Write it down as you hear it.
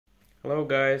Hello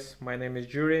guys, my name is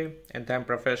Jury and I'm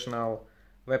professional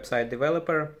website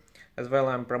developer. As well,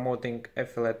 I'm promoting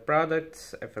affiliate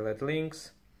products, affiliate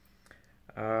links.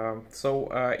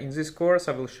 In this course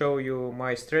I will show you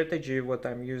my strategy, what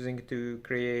I'm using to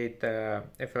create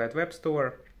affiliate web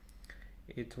store.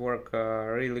 It works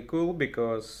really cool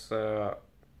because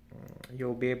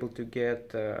you'll be able to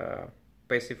get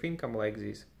passive income like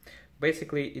this.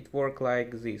 Basically it works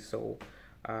like this. So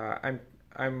I'm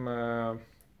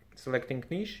selecting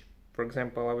niche. For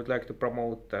example, I would like to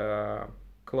promote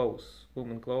clothes,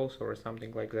 women clothes or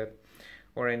something like that,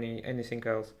 or anything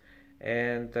else,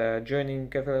 and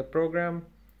joining affiliate program,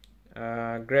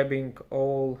 grabbing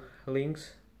all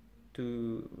links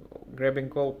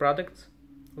grabbing all products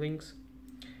links,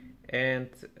 and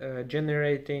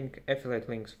generating affiliate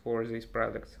links for these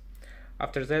products.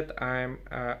 After that, I'm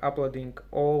uploading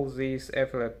all these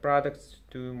affiliate products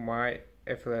to my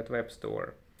affiliate web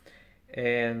store,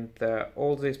 and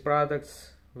all these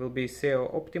products will be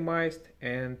SEO optimized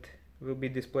and will be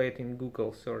displayed in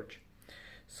Google search.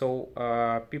 So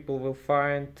people will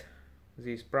find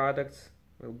these products,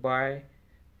 will buy,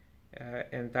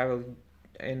 and I'm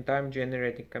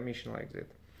generating commission like that.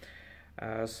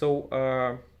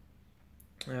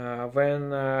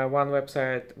 When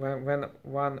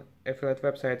one affiliate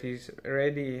website is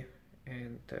ready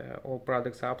and all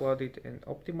products are uploaded and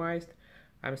optimized,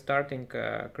 I'm starting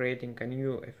creating a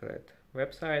new affiliate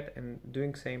website and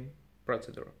doing same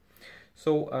procedure.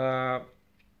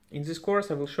 In this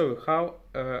course I will show you how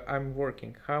I'm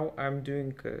working, how I'm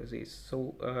doing this.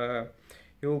 You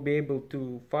will be able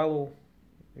to follow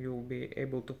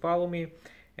me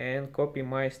and copy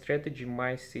my strategy,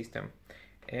 my system,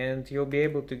 and you'll be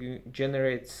able to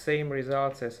generate same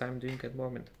results as I'm doing at the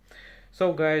moment.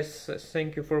 So guys,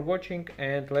 thank you for watching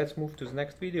and let's move to the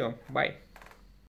next video. Bye.